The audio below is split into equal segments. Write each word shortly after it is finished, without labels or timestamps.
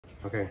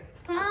Okay.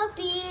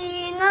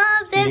 Puppy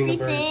loves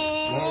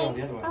everything.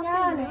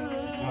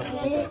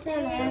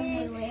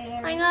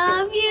 I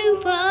love you,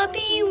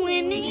 puppy,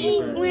 when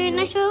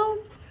I show.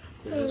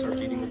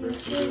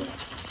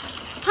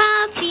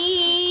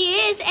 Puppy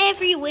is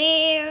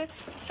everywhere.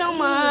 So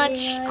much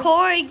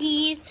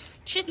corgis.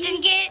 Tristan,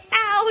 get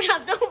out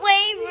of the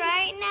way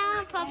right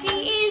now. Puppy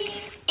is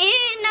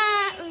in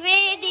a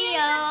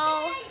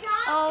video.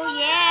 Oh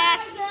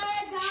yes.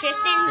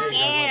 Tristan,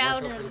 get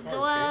out of the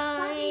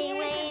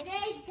way.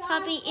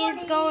 Puppy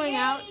is going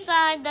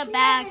outside the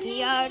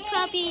backyard.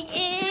 Puppy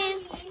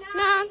is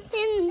not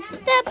in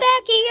the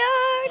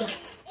backyard.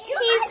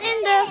 He's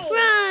in the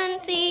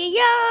front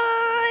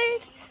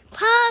yard.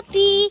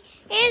 Puppy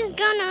is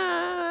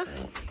gonna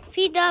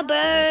feed the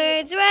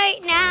birds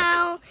right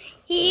now.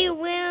 He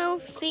will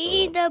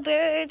feed the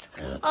birds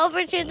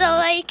over to the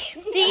lake.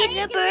 Feed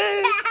the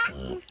birds.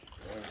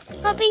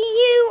 Puppy,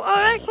 you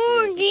are a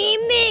corgi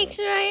mix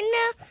right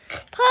now.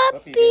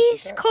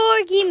 Puppy's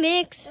corgi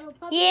mix.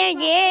 Yeah,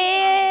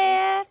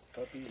 yeah.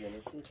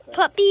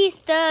 Puppy's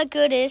the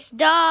goodest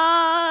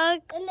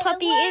dog.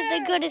 Puppy is the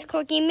goodest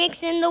corgi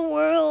mix in the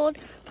world.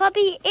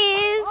 Puppy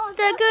is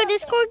the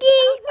goodest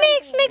corgi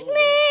mix.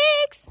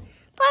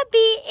 Puppy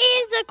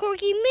is a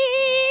corgi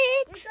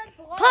mix.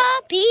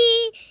 Puppy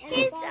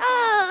is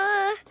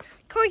a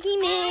corgi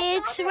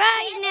mix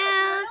right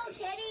now.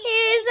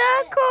 Is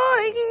a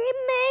corgi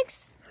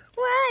mix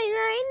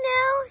right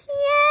now.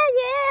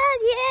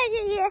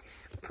 Yeah.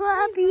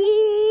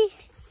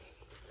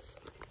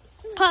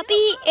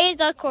 Puppy is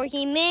a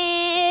corgi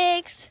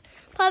mix.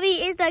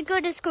 Puppy is the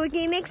goodest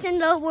corgi mix in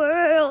the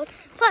world.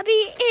 Puppy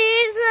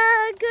is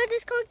the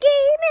goodest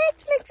corgi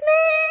mix.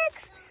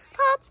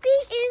 Puppy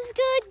is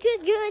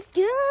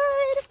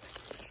good.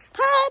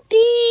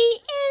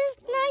 Puppy is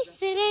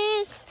nice, it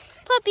is.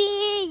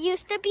 Puppy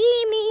used to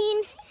be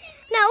mean.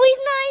 Now he's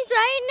nice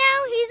right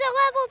now. He's a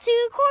level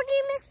 2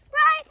 corgi mix.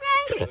 Right.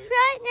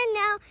 And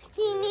now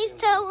he needs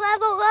to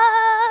level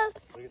up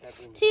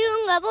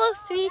to level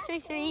 3.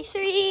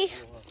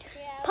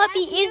 Puppy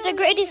is the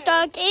greatest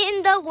dog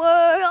in the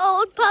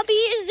world. Puppy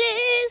is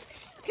the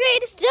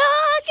greatest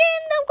dog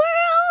in the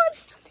world.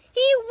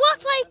 He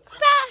walks like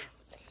fast.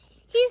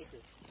 He's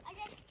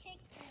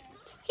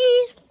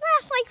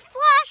fast like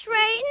Flash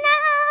right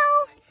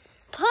now.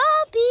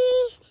 Puppy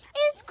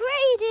is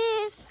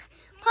greatest.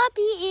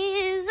 Puppy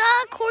is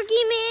a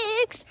corgi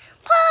mix.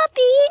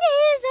 Puppy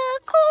is a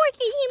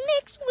corgi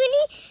mix when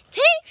he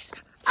takes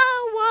a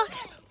walk.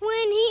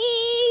 When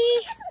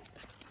he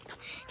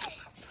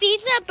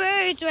feeds the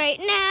birds right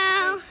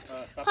now.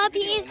 Puppy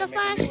is the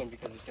flash.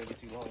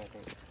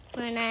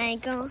 When I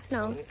go,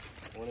 no.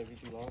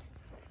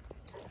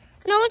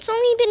 No, it's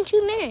only been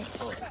 2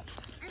 minutes.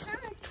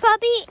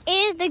 Puppy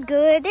is the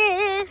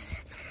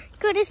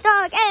goodest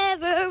dog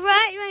ever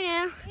right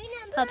now.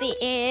 Puppy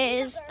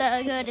is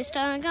the goodest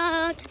dog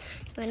out.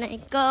 When I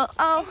go,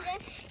 oh,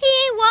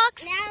 he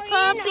walks.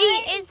 Puppy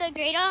is the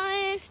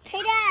greatest.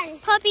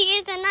 Puppy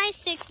is the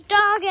nicest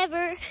dog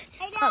ever.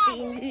 Puppy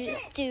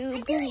used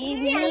to be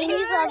mean.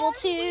 He's level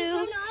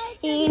 2.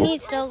 He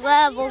needs to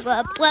level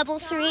up level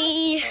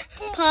 3.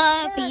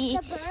 Puppy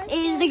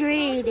is the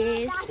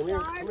greatest.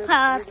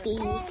 Puppy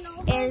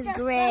is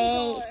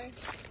great.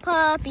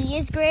 Puppy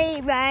is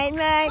great right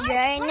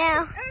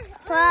now.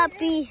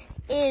 Puppy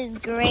is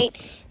great.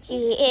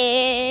 He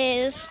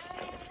is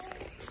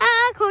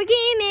a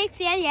corgi mix,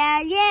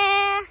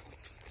 yeah.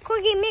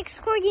 Corgi mix.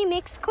 Puppy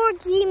is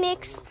corgi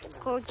mix.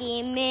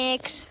 Puppy is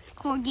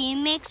corgi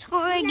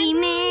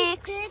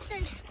mix.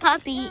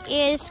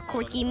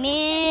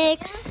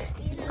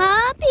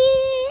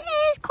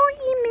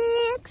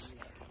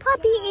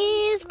 Puppy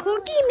is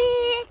corgi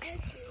mix.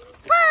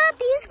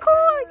 Puppy is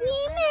corgi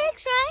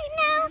mix right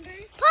now.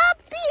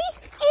 Puppy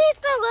is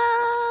the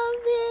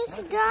loveliest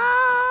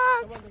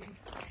dog.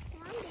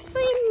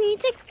 We need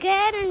to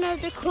get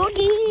another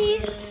corgi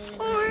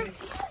or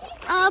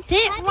a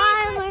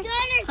Pitweiler.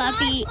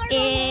 Puppy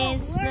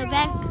is the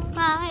best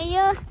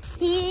fire.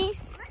 He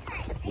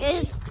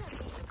is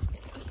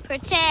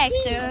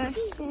protector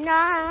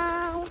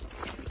now.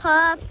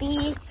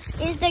 Puppy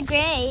is the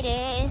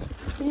greatest.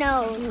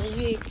 No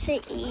need to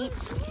eat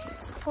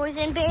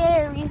poison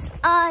berries,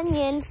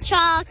 onions,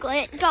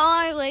 chocolate,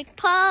 garlic.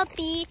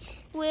 Puppy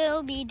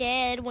will be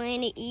dead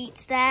when he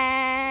eats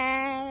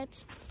that.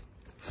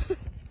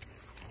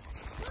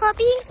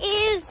 Puppy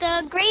is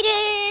the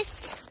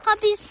greatest.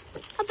 Puppy's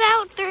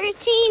about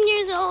 13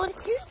 years old.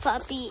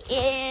 Puppy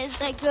is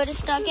the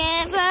goodest dog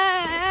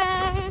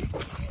ever.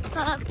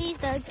 Puppy's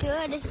the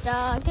goodest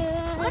dog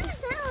ever.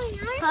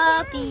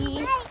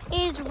 Puppy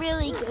is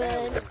really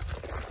good.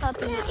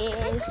 Puppy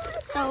is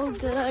so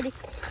good.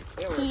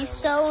 He's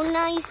so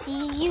nice.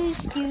 He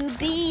used to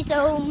be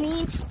so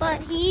mean,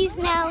 but he's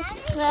now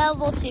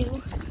level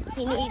 2.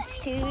 He needs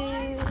to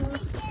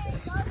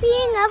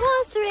be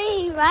level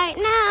 3 right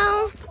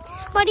now,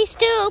 but he's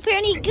still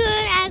pretty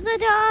good as a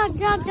dog.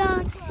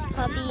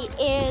 Puppy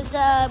is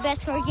the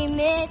best corgi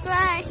mix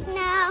right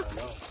now.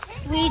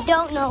 We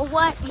don't know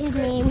what his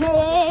name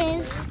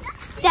is.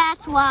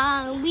 That's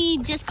why we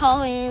just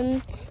call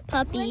him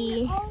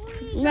Puppy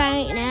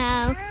right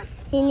now.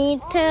 He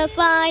needs to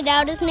find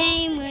out his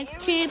name with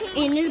chip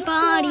in his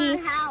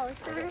body.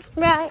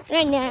 Right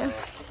now.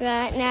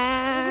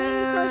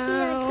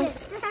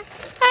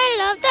 I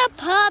love the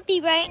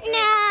puppy right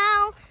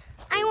now.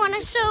 I want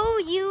to show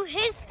you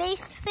his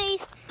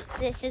face.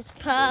 This is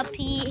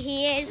Puppy.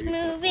 He is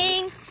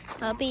moving.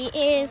 Puppy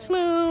is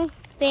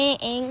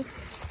moving.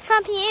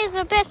 Puppy is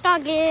the best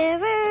dog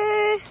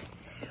ever.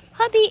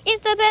 Puppy is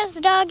the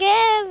best dog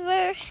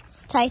ever.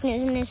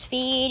 Tyson is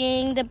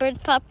feeding the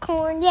bird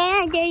popcorn.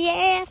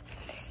 Yeah.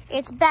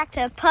 It's back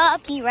to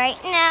Puppy right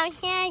now.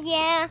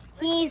 Yeah.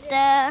 He's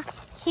the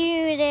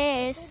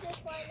cutest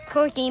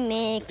corgi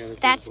mix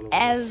that's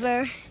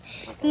ever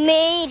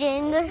made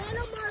in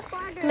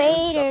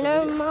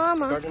a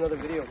mama. Start another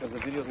video because the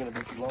video's gonna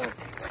be too long.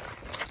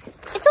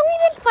 It's only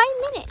been 5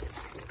 minutes.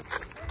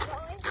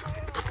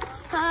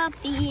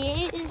 Puppy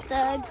is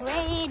the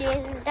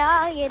greatest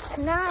dog. It's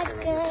not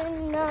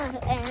gonna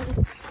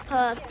end.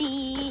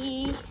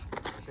 Puppy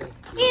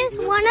is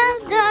one of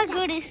the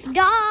goodest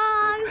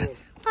dogs.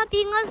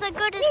 Puppy loves the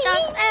goodest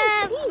dogs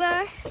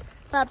ever.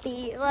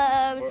 Puppy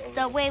loves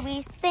the way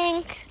we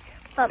think.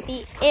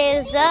 Puppy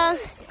is a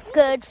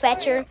good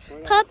fetcher.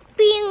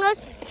 Puppy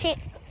loves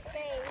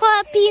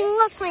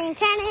playing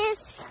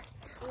tennis.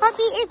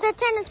 Puppy is the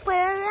tennis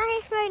player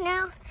right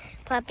now.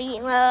 Puppy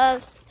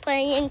loves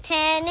playing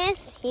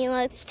tennis. He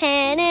loves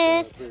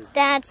tennis.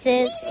 That's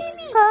his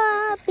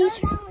puppy's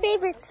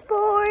favorite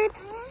sport.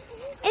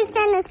 Is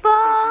tennis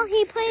ball.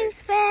 He plays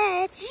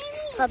fetch.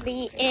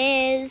 Puppy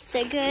is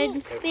a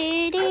good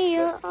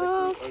video.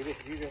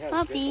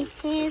 Puppy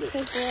is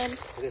a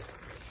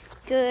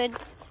good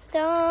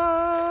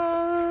dog.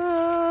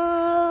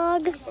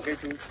 Okay,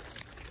 Tooth.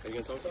 Are you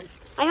gonna tell something?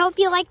 I hope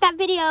you like that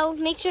video.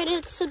 Make sure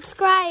to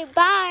subscribe.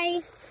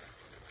 Bye.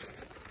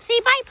 Say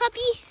bye,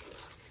 Puppy.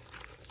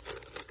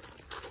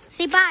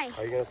 Say bye.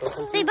 Are you gonna tell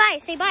something? Say bye.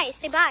 Say bye.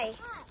 Say bye.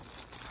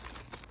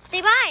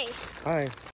 Say bye. Hi.